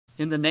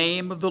in the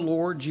name of the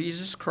Lord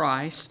Jesus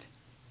Christ,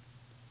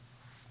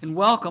 and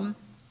welcome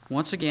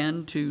once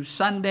again to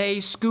Sunday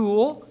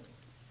School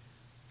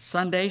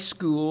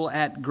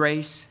at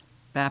Grace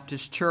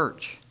Baptist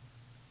Church.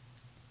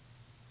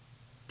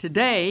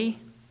 Today,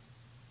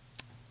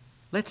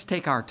 let's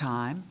take our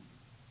time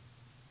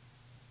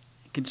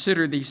and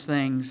consider these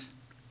things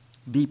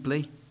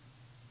deeply.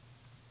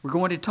 We're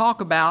going to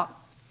talk about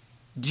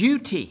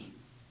duty,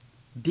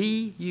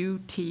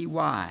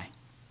 D-U-T-Y,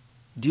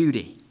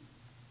 duty.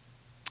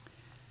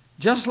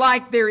 Just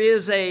like there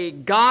is a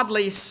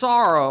godly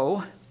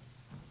sorrow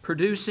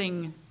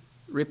producing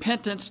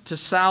repentance to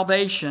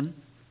salvation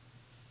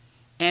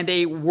and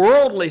a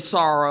worldly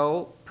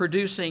sorrow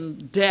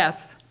producing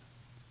death,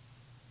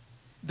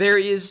 there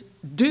is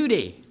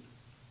duty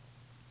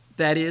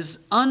that is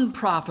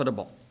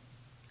unprofitable.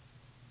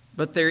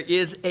 But there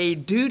is a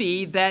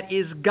duty that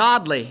is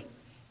godly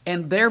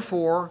and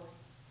therefore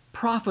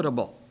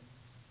profitable.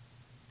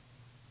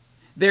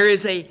 There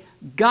is a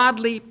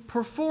godly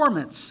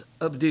performance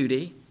of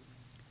duty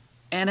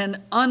and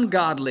an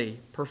ungodly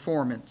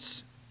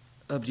performance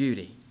of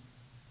duty.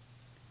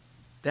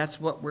 That's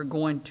what we're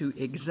going to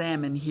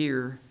examine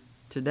here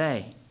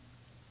today.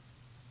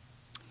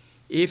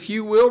 If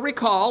you will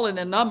recall, in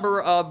a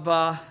number of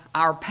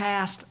our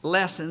past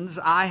lessons,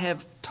 I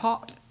have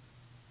taught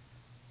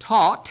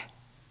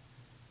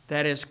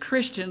that as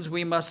Christians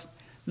we must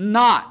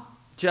not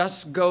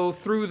just go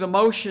through the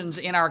motions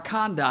in our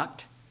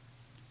conduct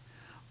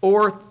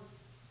or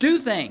do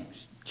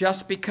things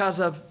just because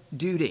of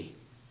duty,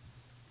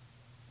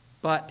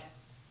 but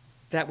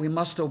that we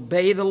must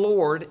obey the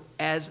Lord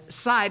as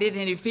cited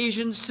in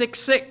Ephesians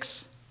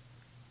 6:6.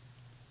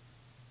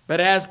 But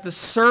as the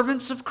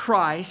servants of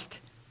Christ,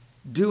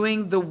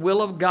 doing the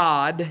will of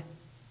God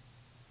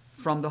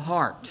from the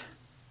heart.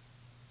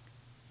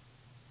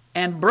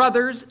 And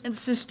brothers and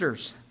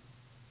sisters,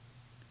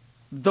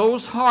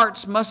 those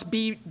hearts must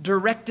be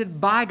directed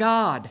by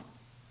God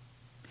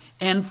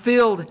and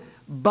filled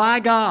by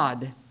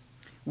God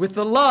with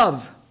the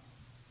love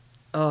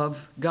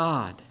of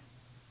God.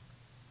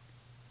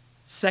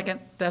 2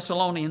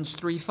 Thessalonians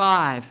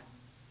 3:5.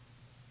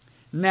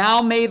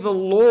 Now may the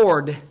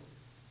Lord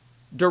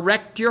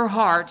direct your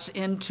hearts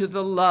into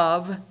the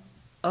love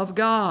of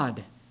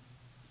God.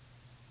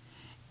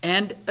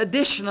 And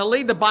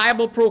additionally, the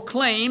Bible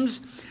proclaims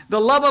the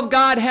love of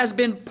God has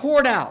been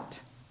poured out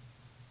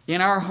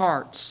in our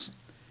hearts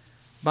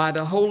by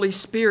the Holy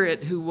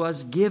Spirit who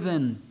was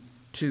given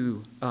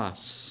to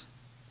us.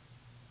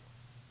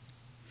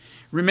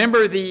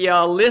 Remember the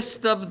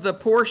list of the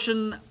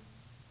portions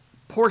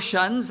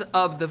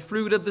of the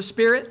fruit of the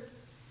Spirit?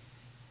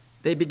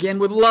 They begin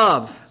with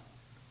love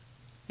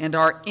and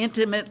are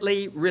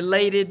intimately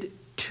related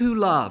to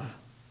love.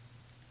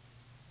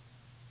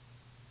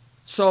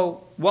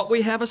 So what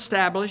we have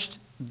established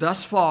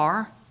thus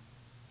far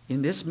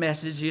in this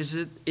message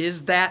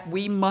is that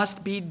we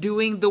must be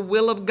doing the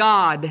will of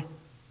God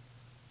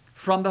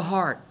from the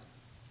heart,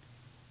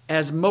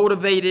 as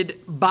motivated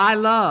by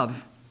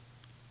love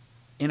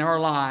in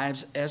our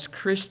lives as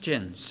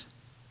Christians.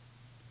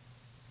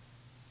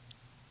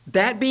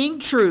 That being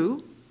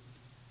true,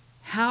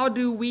 how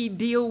do we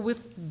deal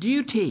with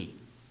duty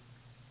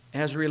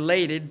as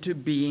related to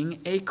being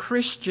a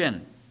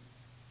Christian?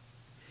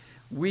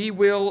 We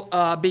will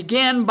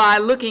begin by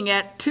looking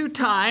at two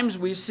times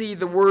we see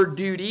the word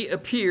duty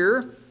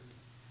appear,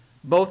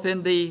 both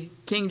in the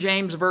King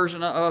James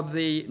Version of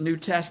the New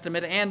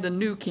Testament and the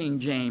New King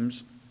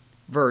James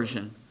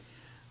Version.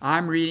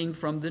 I'm reading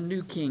from the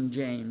New King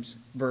James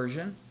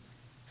Version.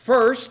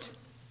 First,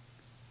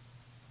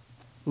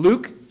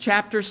 Luke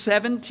chapter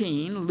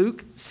 17,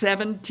 Luke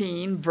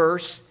 17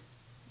 verse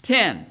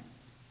 10.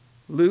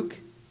 Luke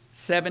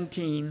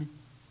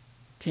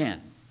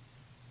 17:10.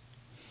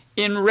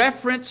 In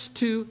reference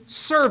to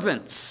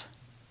servants,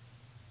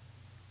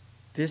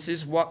 this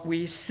is what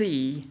we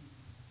see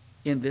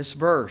in this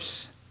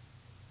verse.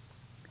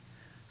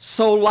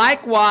 So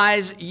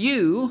likewise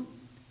you,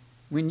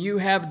 when you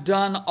have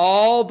done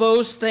all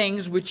those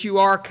things which you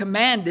are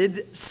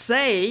commanded,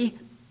 say,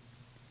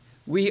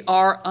 we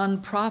are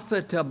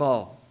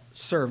unprofitable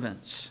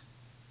servants.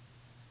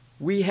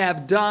 We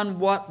have done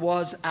what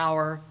was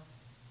our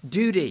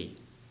duty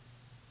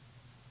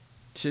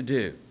to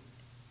do.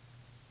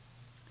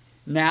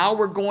 Now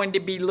we're going to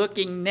be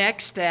looking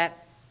next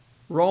at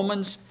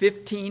Romans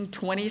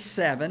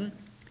 15:27.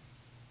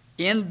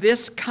 In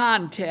this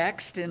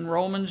context, in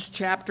Romans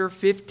chapter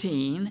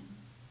 15,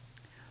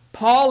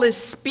 Paul is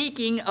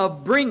speaking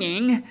of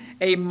bringing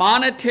a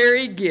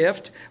monetary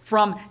gift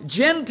from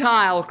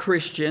Gentile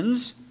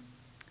Christians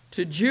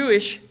to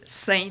Jewish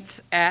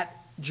saints at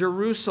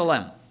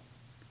Jerusalem.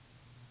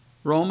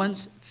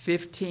 Romans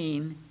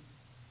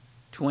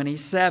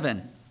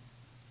 15:27.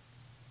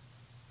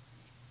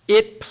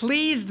 It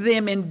pleased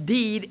them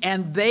indeed,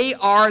 and they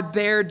are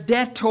their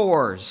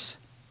debtors.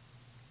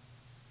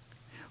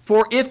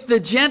 For if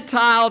the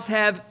Gentiles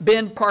have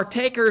been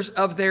partakers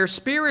of their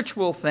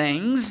spiritual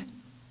things,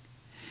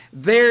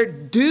 Their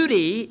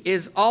duty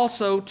is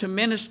also to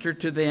minister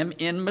to them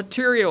in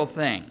material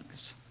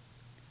things.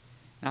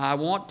 Now, I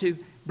want to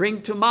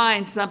bring to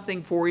mind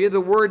something for you.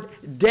 The word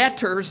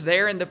debtors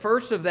there in the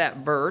first of that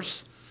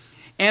verse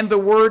and the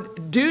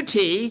word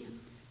duty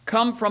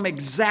come from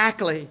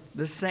exactly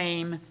the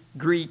same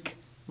Greek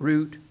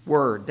root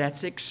word.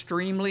 That's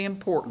extremely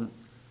important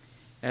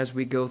as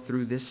we go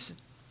through this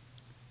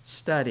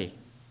study.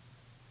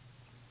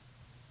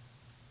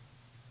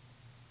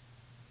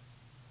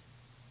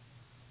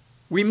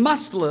 We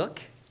must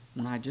look,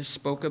 when I just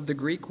spoke of the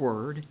Greek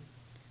word,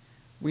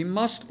 we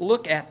must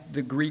look at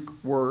the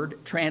Greek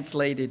word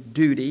translated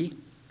duty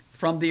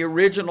from the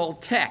original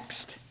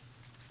text.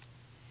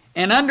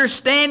 And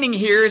understanding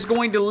here is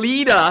going to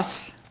lead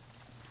us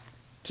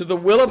to the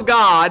will of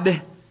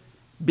God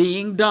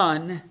being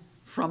done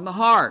from the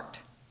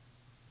heart.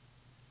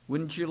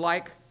 Wouldn't you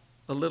like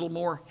a little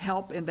more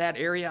help in that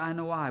area? I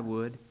know I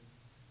would.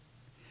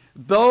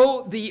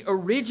 Though the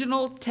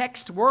original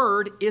text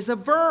word is a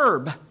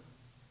verb.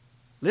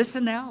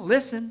 Listen now,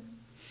 listen.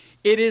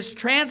 It is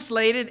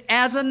translated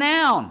as a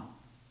noun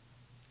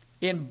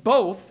in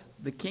both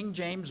the King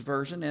James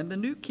Version and the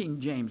New King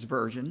James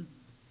Version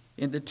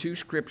in the two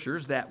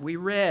scriptures that we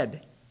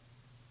read.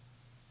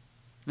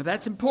 Now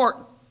that's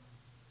important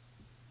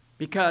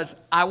because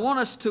I want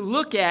us to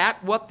look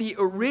at what the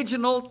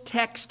original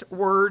text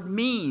word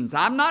means.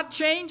 I'm not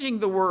changing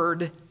the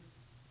word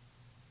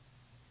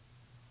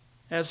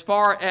as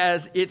far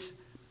as its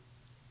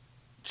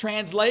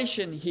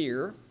translation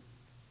here,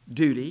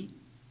 duty,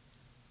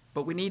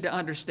 but we need to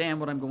understand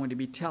what I'm going to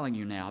be telling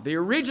you now. The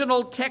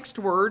original text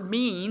word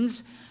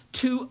means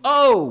to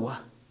owe,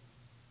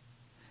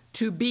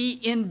 to be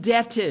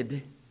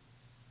indebted,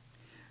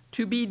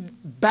 to be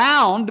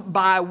bound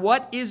by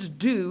what is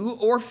due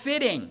or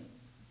fitting,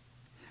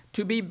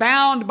 to be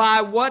bound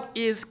by what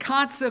is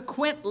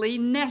consequently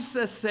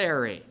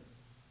necessary.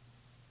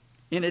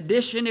 In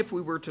addition, if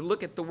we were to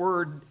look at the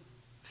word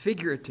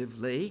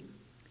figuratively,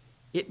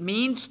 it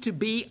means to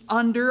be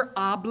under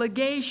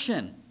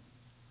obligation,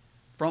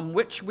 from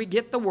which we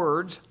get the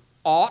words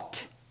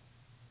ought.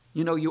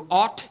 You know, you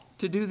ought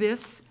to do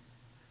this,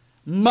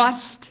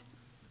 must,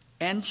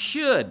 and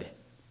should.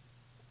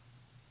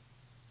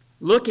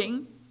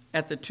 Looking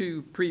at the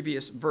two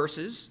previous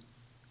verses,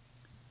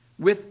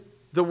 with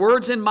the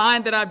words in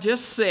mind that I've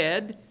just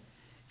said,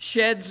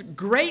 sheds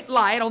great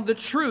light on the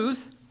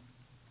truth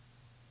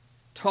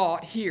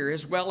taught here,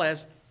 as well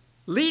as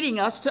leading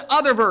us to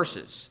other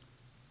verses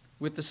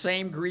with the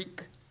same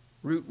Greek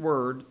root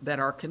word that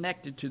are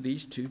connected to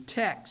these two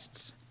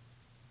texts.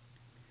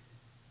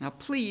 Now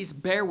please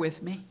bear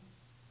with me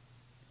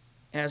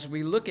as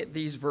we look at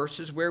these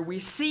verses where we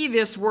see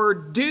this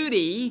word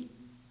duty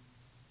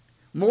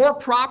more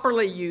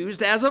properly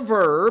used as a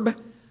verb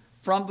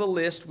from the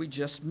list we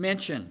just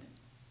mentioned.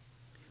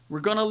 We're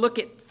going to look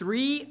at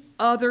three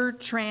other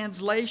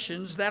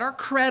translations that are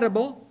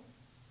credible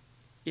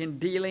in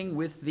dealing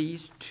with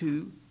these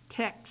two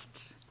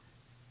texts.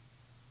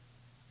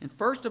 And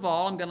first of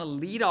all, I'm going to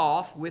lead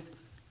off with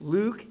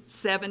Luke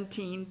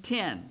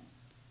 17:10.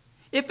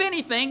 If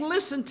anything,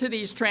 listen to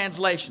these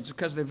translations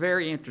because they're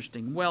very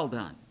interesting. Well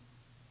done.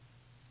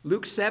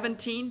 Luke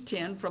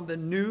 17:10 from the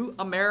New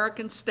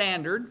American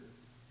Standard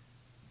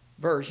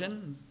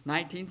Version,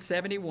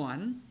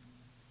 1971.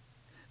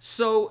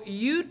 So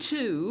you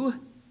too,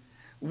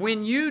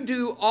 when you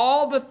do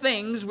all the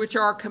things which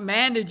are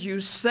commanded you,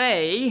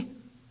 say,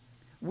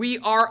 we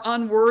are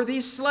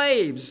unworthy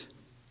slaves.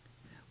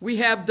 We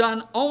have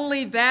done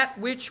only that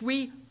which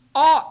we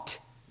ought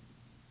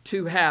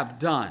to have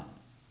done.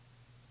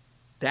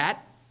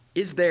 That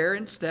is there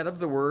instead of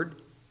the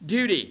word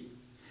duty.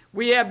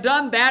 We have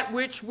done that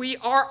which we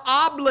are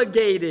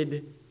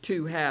obligated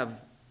to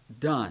have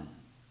done.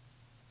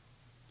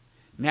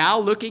 Now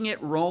looking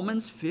at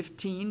Romans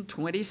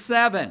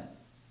 15:27,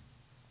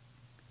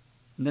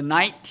 the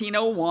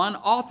 1901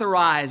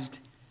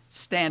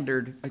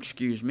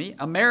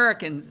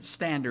 American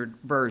Standard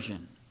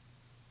Version.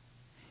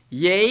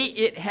 Yea,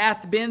 it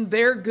hath been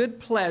their good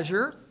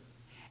pleasure,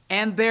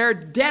 and their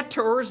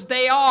debtors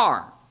they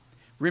are.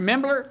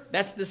 Remember,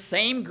 that's the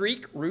same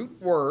Greek root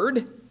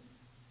word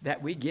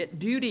that we get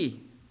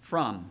duty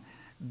from.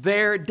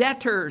 Their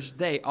debtors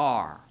they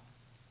are.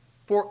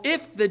 For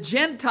if the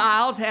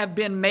Gentiles have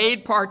been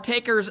made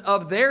partakers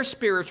of their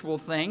spiritual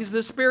things,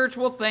 the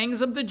spiritual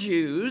things of the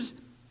Jews,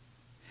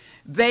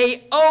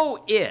 they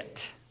owe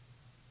it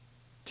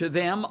to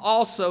them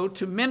also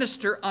to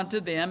minister unto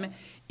them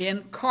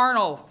in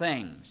carnal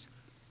things.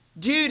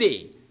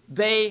 Duty,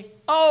 they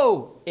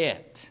owe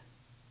it.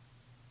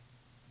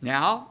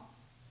 Now,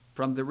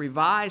 from the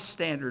Revised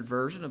Standard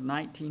Version of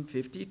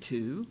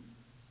 1952,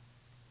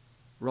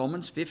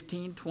 Romans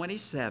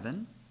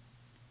 15:27,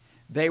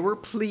 they were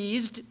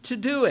pleased to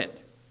do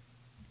it.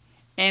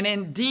 And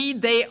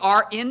indeed they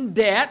are in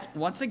debt.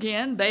 Once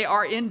again, they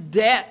are in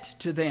debt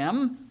to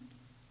them.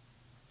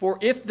 For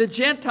if the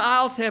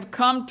Gentiles have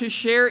come to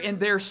share in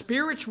their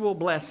spiritual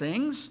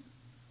blessings,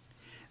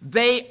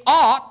 they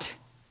ought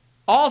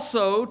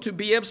also to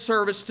be of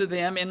service to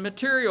them in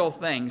material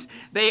things.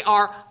 They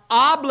are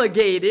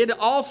obligated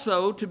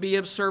also to be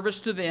of service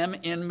to them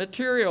in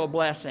material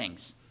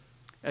blessings.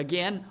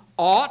 Again,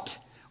 ought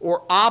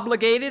or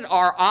obligated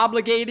are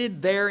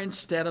obligated there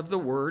instead of the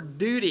word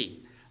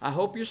duty. I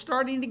hope you're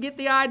starting to get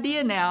the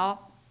idea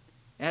now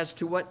as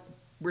to what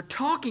we're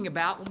talking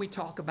about when we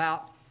talk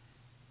about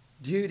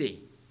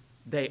duty.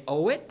 They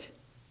owe it.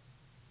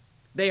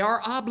 They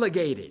are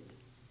obligated.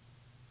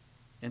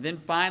 And then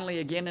finally,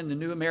 again, in the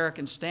New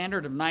American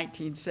Standard of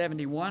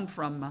 1971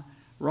 from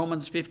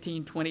Romans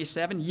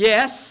 15:27,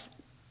 yes,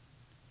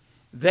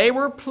 they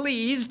were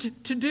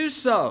pleased to do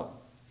so,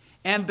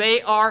 and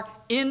they are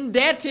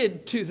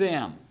indebted to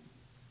them.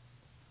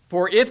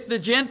 For if the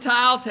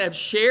Gentiles have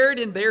shared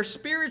in their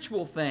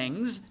spiritual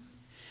things,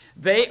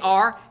 they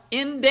are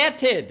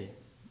indebted.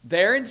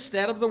 There,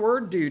 instead of the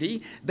word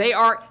duty, they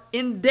are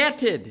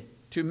indebted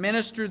to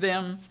minister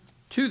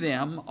to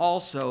them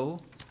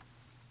also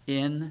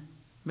in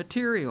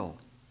material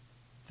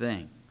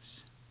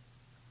things.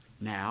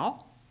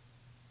 Now,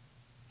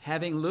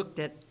 having looked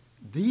at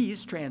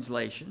these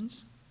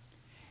translations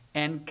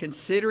and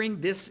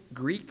considering this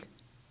Greek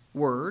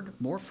word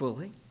more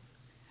fully,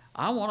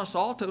 I want us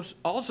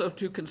also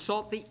to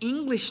consult the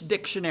English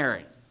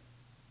dictionary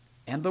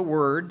and the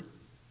word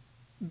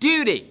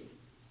duty.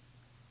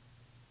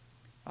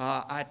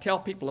 I tell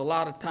people a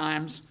lot of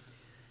times,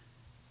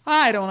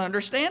 I don't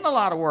understand a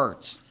lot of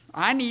words.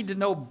 I need to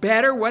know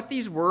better what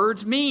these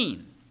words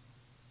mean.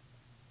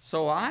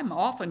 So I'm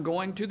often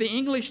going to the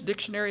English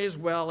dictionary as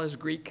well as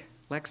Greek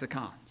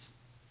lexicons.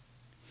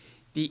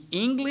 The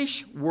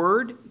English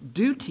word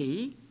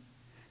duty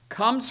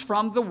comes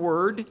from the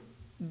word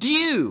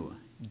due,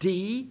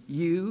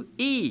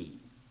 D-U-E,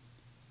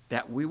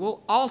 that we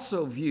will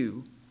also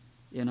view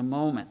in a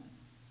moment.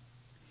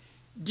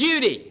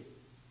 Duty,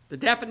 the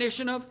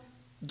definition of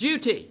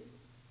duty,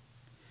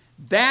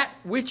 that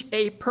which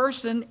a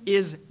person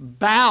is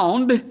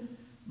bound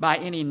by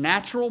any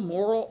natural,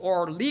 moral,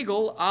 or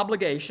legal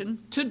obligation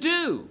to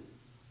do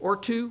or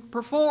to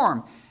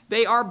perform.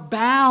 They are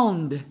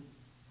bound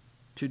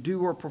to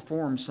do or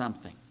perform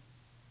something.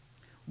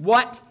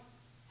 What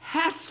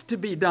has to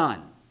be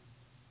done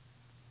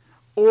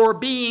or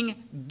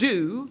being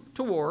due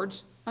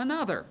towards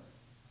another.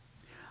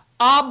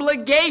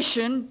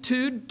 Obligation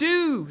to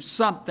do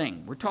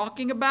something. We're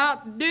talking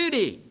about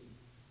duty.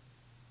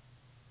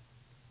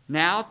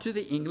 Now to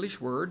the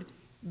English word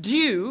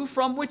due,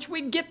 from which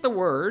we get the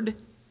word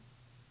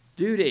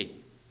duty.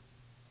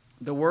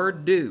 The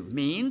word due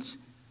means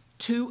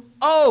to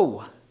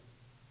owe,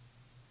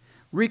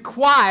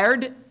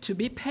 required to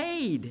be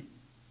paid,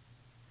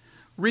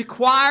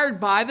 required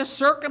by the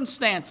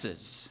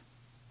circumstances,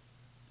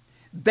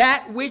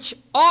 that which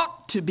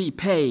ought to be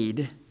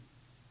paid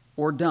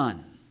or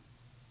done.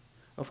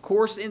 Of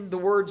course, in the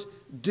words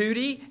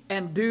duty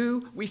and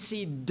due, we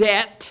see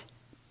debt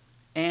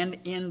and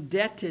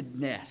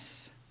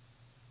indebtedness.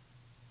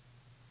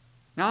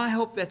 Now, I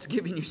hope that's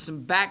giving you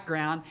some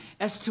background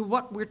as to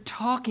what we're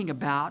talking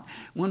about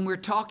when we're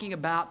talking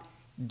about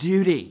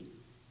duty.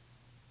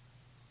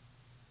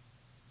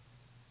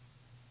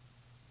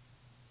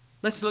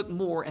 Let's look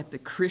more at the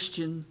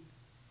Christian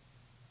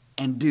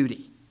and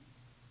duty.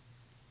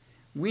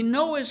 We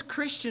know as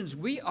Christians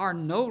we are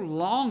no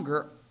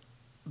longer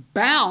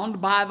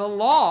bound by the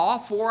law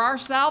for our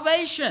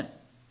salvation.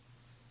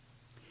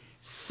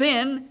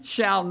 Sin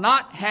shall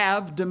not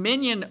have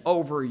dominion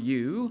over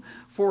you,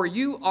 for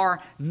you are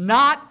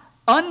not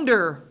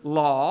under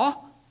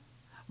law,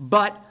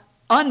 but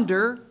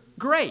under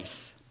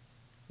grace.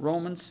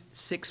 Romans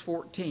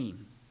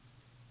 6:14.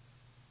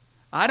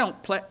 I don't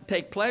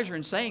take pleasure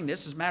in saying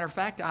this. As a matter of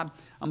fact, I'm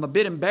a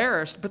bit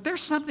embarrassed, but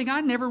there's something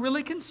I never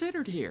really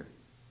considered here.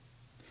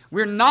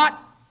 We're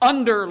not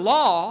under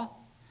law,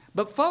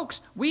 but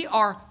folks, we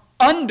are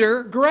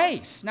under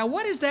grace. Now,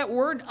 what does that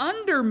word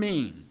under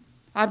mean?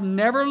 I've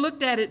never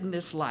looked at it in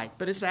this light,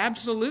 but it's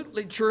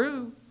absolutely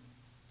true.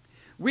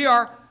 We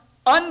are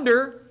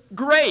under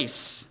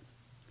grace.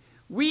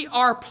 We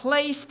are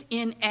placed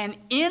in an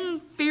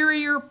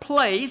inferior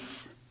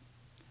place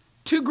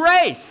to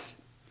grace,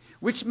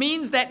 which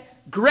means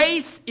that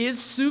grace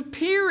is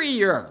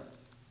superior,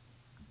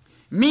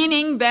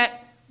 meaning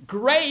that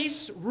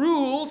grace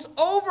rules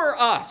over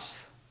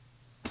us.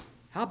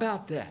 How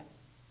about that?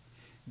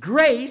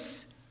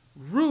 Grace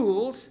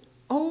rules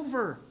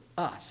over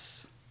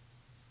us.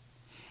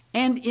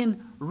 And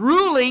in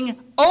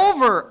ruling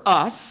over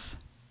us,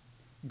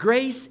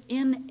 grace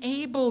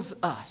enables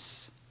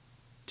us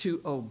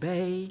to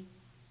obey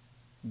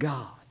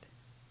God.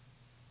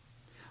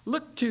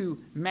 Look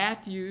to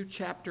Matthew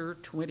chapter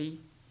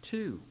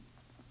 22.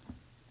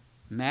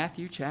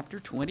 Matthew chapter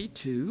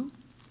 22.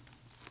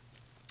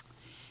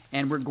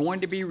 And we're going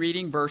to be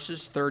reading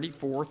verses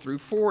 34 through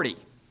 40.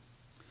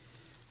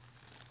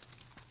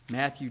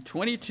 Matthew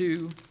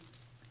 22,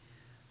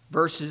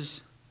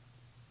 verses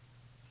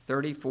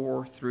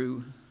 34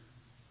 through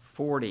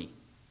 40.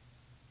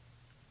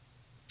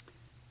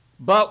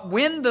 But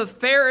when the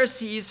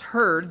Pharisees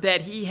heard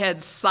that he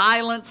had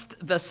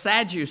silenced the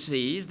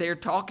Sadducees, they're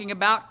talking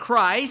about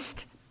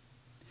Christ,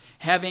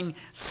 having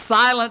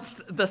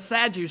silenced the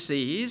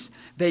Sadducees,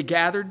 they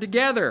gathered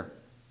together.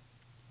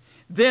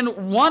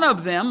 Then one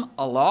of them,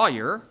 a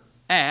lawyer,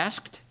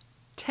 asked,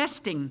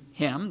 testing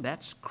him,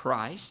 that's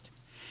Christ,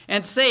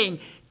 and saying,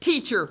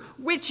 Teacher,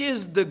 which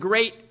is the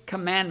great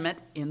commandment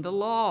in the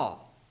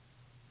law?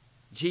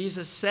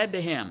 Jesus said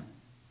to him,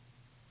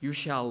 You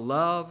shall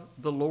love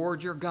the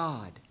Lord your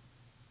God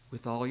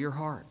with all your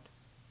heart,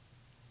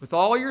 with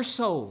all your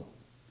soul,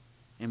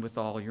 and with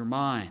all your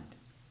mind.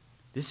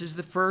 This is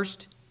the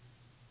first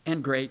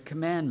and great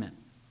commandment.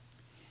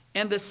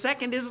 And the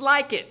second is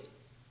like it.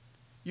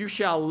 You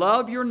shall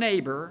love your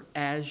neighbor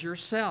as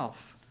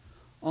yourself.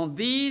 On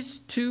these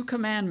two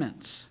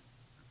commandments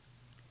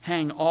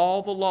hang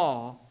all the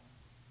law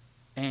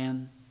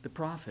and the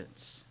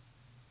prophets.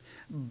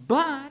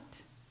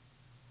 But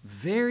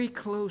very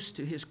close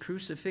to his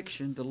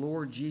crucifixion, the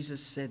Lord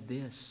Jesus said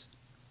this,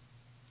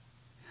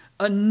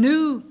 A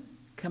new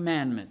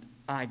commandment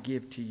I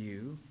give to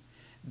you,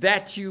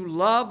 that you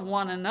love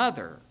one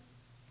another.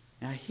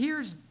 Now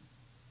here's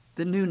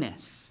the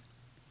newness.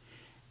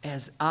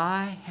 As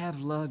I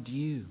have loved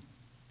you,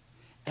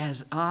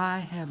 as I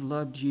have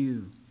loved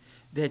you,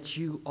 that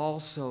you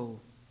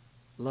also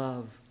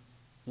love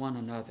one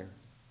another.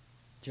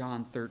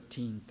 John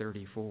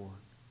 13:34.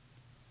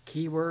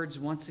 Key words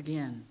once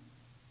again.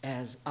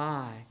 As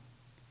I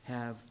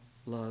have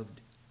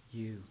loved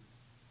you.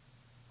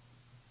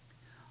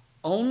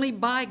 Only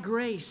by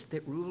grace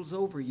that rules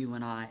over you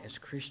and I as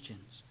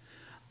Christians.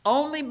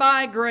 Only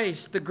by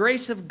grace, the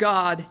grace of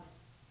God,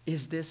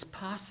 is this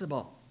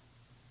possible.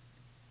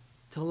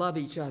 To love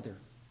each other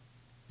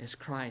as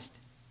Christ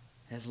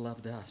has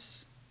loved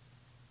us.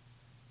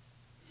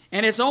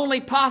 And it's only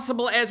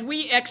possible as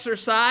we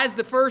exercise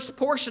the first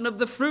portion of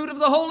the fruit of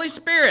the Holy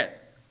Spirit,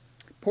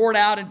 poured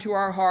out into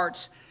our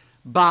hearts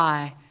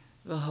by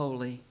the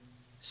Holy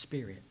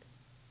Spirit.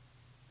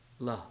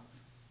 Love.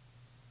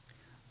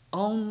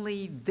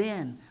 Only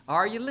then,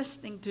 are you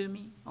listening to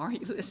me? Are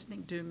you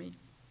listening to me?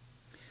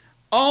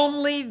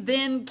 Only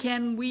then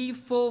can we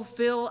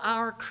fulfill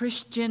our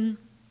Christian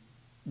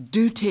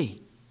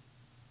duty.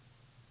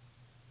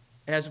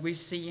 As we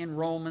see in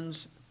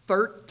Romans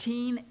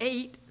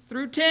 13:8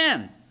 through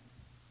 10.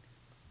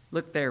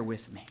 Look there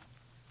with me.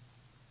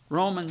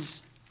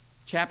 Romans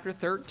chapter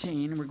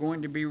 13, we're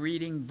going to be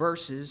reading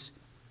verses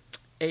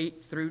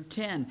 8 through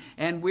 10.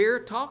 And we're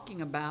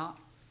talking about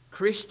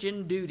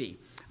Christian duty.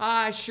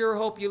 I sure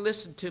hope you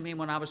listened to me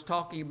when I was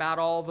talking about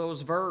all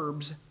those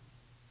verbs,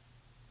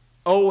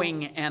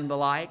 owing and the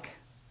like.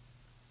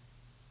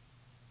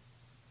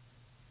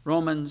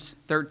 Romans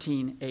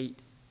 13:8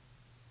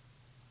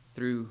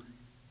 through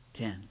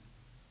 10.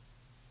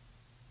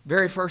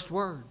 Very first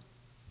word.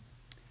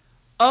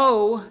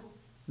 Owe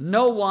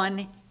no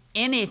one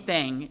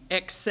anything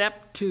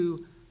except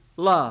to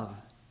love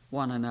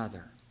one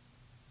another.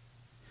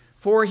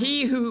 For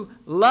he who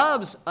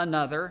loves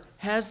another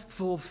has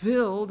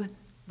fulfilled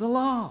the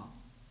law.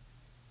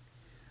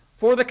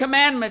 For the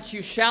commandments,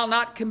 you shall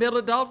not commit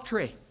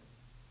adultery.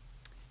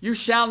 You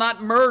shall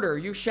not murder.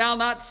 You shall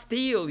not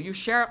steal. You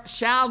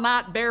shall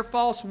not bear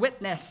false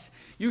witness.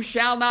 You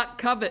shall not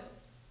covet.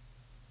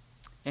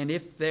 And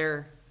if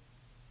there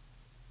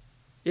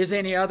is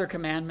any other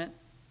commandment,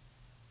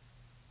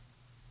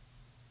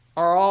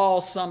 are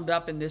all summed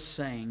up in this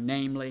saying,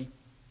 namely,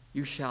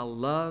 you shall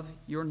love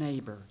your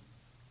neighbor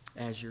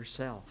as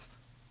yourself.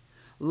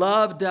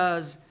 Love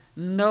does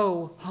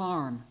no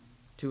harm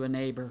to a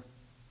neighbor.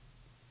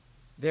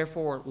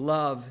 Therefore,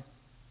 love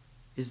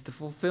is the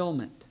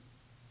fulfillment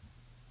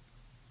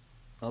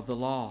of the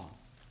law.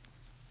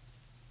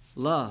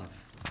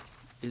 Love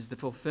is the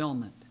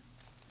fulfillment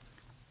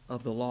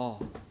of the law.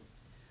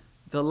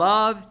 The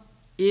love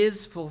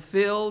is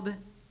fulfilled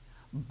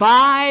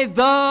by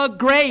the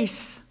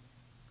grace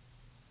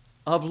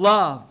of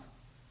love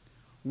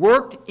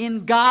worked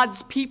in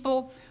God's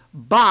people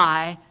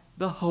by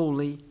the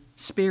Holy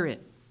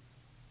Spirit.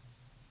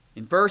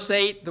 In verse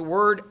 8, the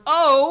word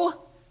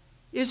owe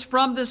is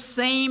from the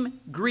same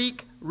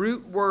Greek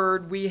root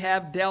word we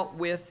have dealt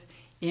with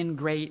in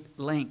great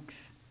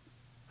length,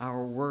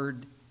 our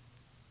word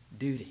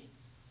duty.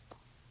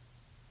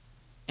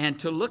 And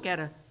to look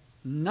at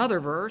another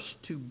verse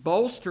to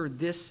bolster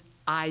this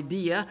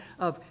idea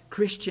of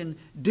Christian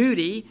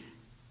duty,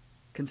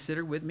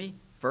 consider with me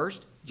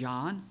 1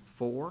 John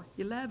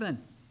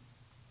 4:11.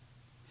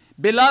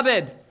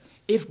 Beloved,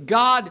 if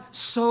God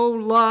so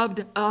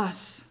loved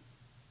us,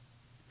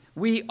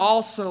 we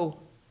also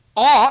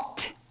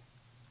ought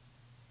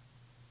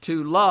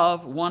to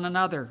love one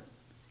another.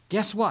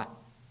 Guess what?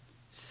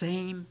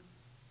 Same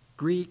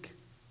Greek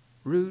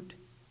root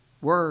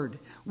word.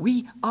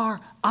 We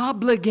are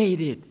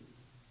obligated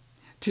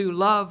to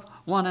love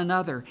one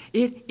another.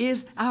 It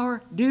is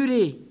our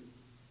duty.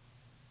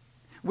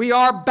 We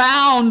are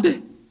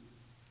bound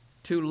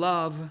to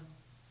love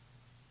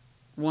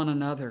one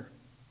another.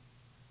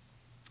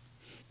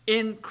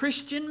 In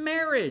Christian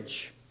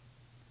marriage,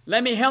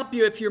 Let me help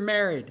you if you're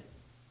married.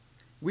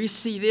 We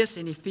see this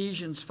in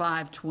Ephesians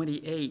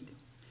 5:28.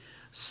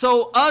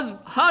 So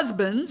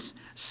husbands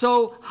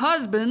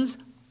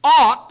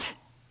ought,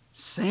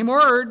 same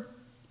word,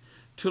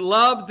 to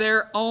love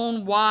their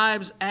own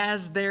wives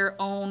as their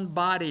own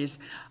bodies.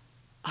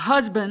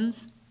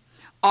 Husbands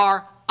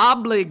are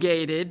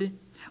obligated,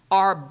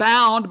 are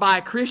bound by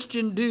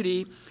Christian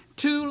duty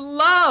to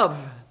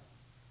love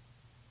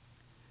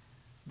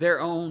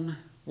their own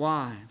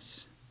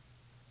wives.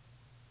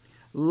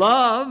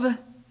 Love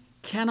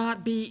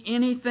cannot be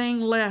anything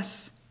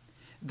less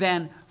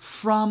than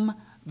from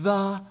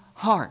the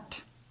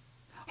heart.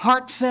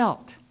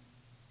 Heartfelt.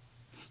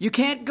 You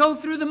can't go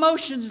through the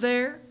motions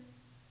there.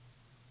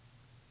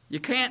 You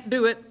can't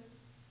do it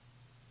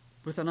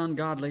with an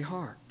ungodly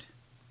heart.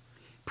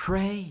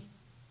 Pray.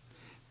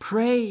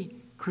 Pray,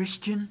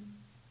 Christian.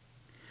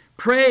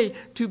 Pray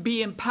to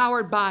be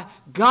empowered by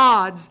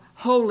God's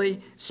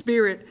Holy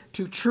Spirit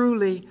to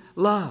truly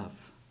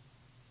love.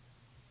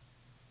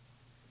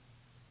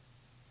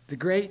 The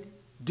great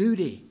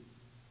duty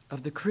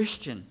of the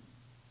Christian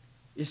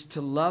is to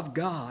love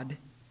God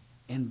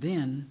and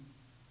then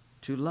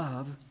to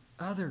love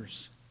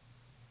others.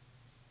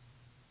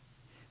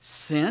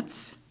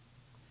 Since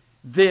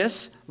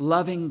this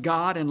loving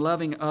God and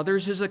loving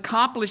others is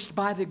accomplished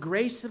by the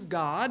grace of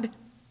God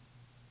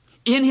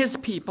in His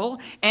people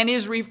and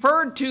is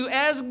referred to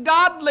as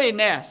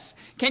godliness.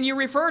 Can you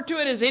refer to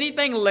it as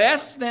anything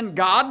less than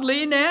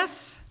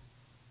godliness?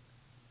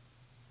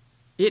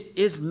 It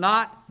is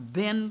not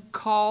then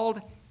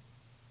called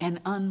an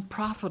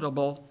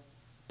unprofitable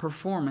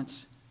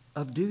performance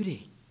of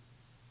duty.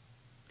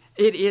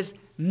 It is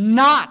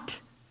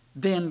not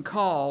then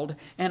called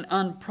an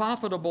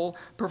unprofitable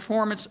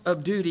performance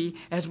of duty,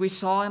 as we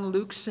saw in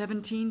Luke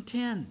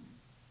 17:10.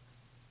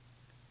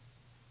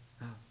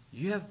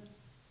 You have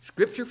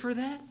scripture for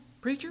that,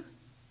 preacher?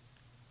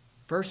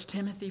 1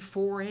 Timothy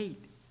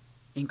 4:8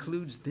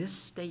 includes this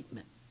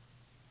statement.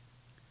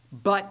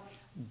 But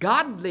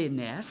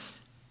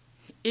godliness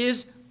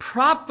is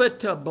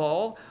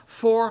profitable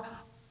for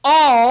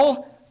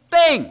all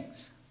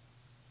things,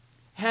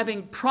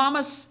 having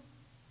promise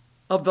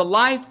of the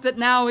life that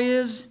now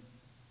is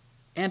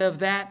and of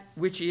that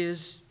which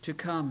is to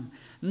come.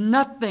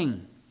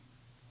 Nothing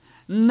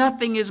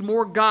is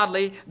more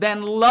godly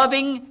than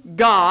loving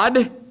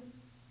God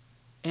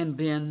and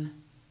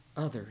then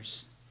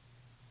others.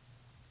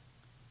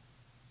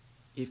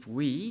 If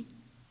we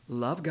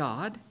love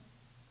God,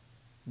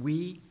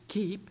 we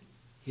keep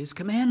His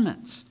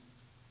commandments.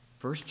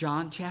 1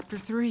 John chapter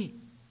 3.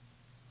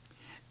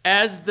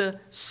 As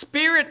the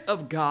Spirit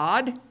of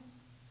God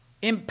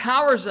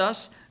empowers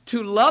us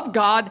to love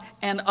God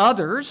and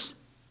others,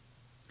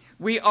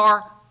 we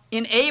are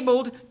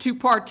enabled to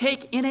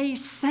partake in a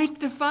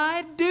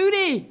sanctified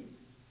duty.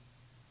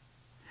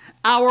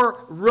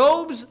 Our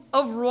robes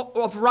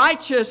of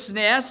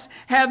righteousness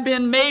have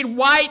been made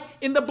white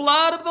in the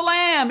blood of the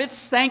Lamb. It's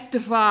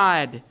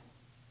sanctified.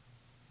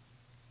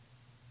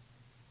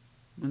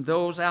 When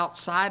those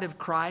outside of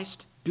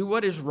Christ do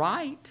what is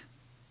right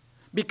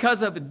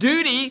because of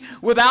duty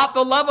without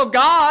the love of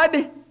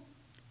God,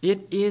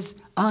 it is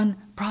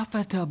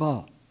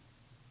unprofitable,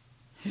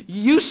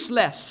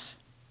 useless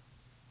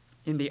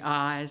in the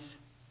eyes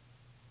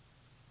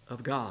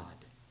of God.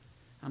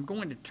 I'm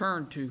going to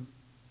turn to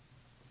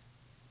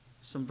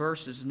some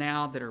verses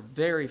now that are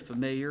very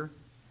familiar.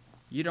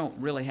 You don't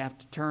really have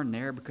to turn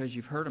there because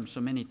you've heard them so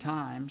many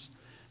times.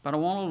 But I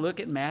want to look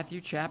at Matthew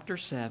chapter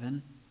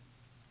 7.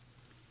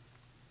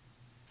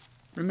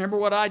 Remember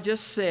what I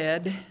just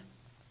said.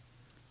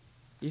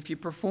 If you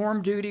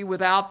perform duty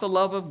without the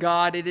love of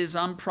God, it is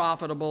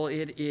unprofitable.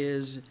 It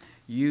is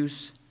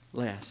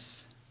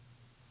useless.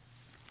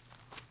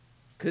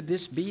 Could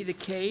this be the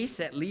case,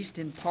 at least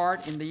in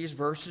part, in these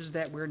verses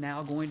that we're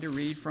now going to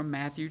read from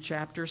Matthew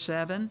chapter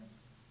 7?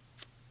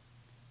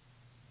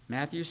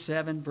 Matthew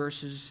 7,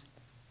 verses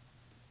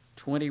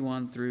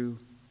 21 through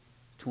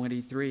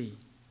 23.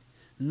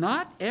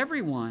 Not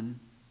everyone,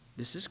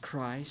 this is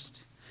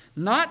Christ,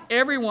 not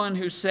everyone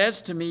who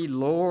says to me,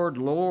 Lord,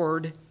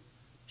 Lord,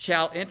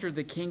 shall enter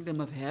the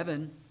kingdom of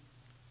heaven,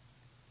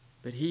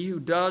 but he who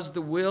does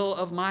the will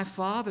of my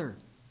Father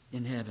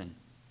in heaven.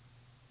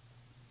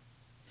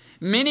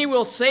 Many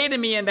will say to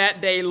me in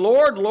that day,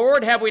 Lord,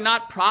 Lord, have we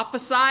not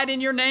prophesied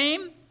in your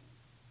name,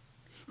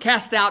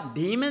 cast out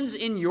demons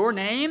in your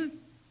name,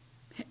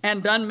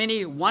 and done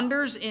many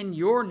wonders in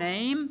your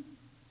name?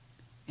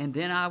 And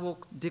then I will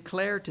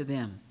declare to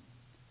them,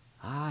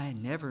 I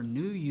never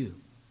knew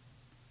you.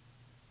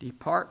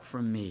 Depart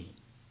from me,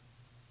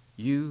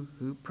 you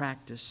who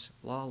practice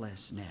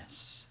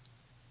lawlessness.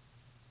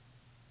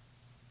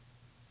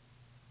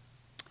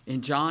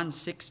 In John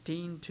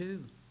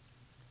 16:2,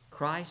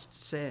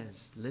 Christ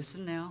says,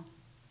 listen now,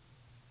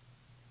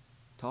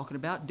 talking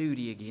about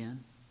duty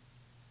again.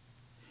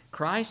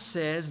 Christ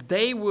says,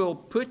 they will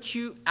put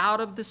you out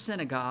of the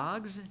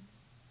synagogues.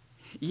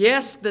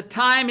 Yes, the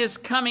time is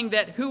coming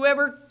that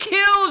whoever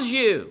kills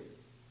you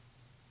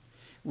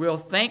will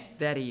think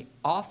that he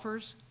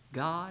offers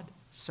God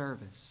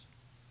service.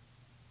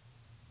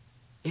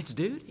 It's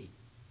duty.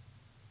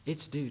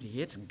 It's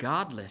duty. It's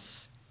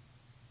godless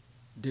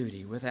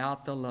duty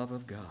without the love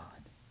of God.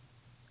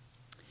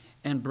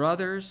 And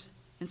brothers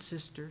and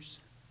sisters,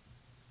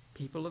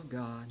 people of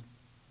God,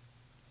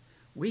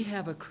 we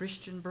have a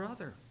Christian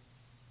brother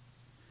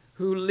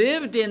who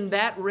lived in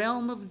that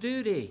realm of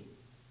duty,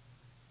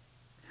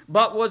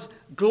 but was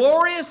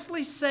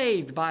gloriously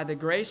saved by the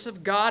grace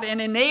of God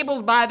and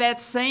enabled by that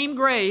same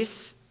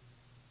grace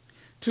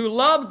to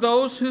love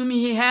those whom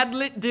he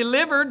had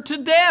delivered to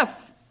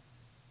death.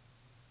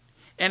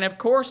 And of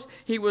course,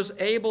 he was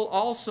able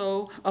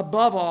also,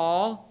 above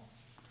all,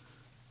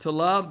 to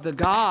love the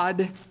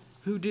God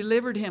who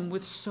delivered him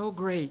with so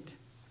great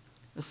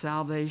a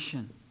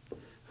salvation.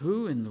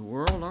 Who in the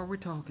world are we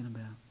talking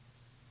about?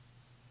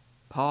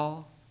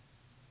 Paul,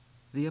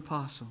 the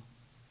apostle.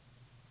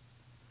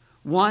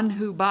 One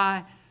who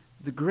by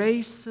the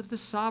grace of the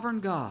sovereign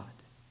God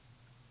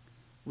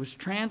was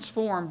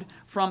transformed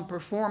from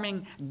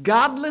performing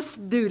godless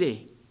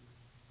duty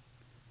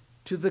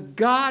to the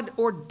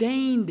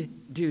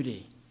God-ordained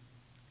duty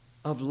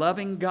of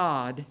loving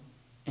God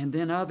and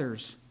then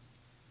others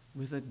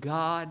with a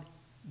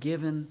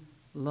God-given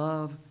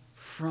love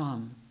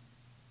from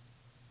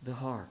the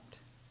heart.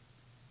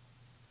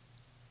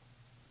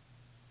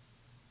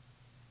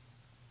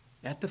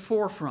 At the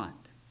forefront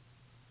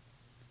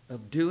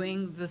of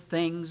doing the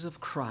things of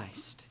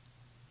Christ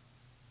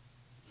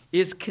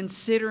is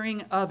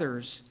considering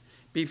others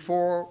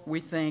before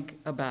we think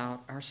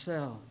about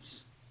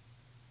ourselves.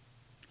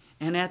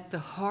 And at the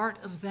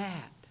heart of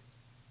that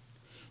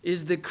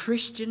is the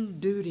Christian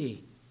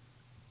duty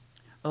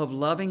of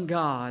loving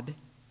God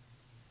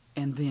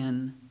and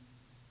then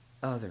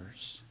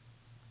others.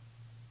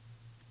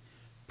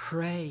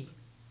 Pray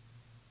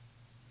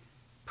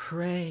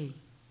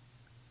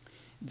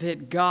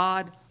that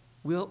God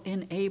will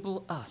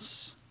enable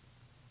us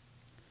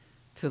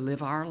to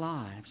live our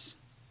lives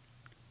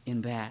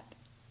in that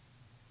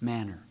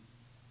manner.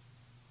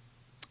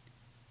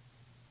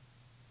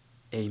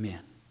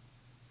 Amen.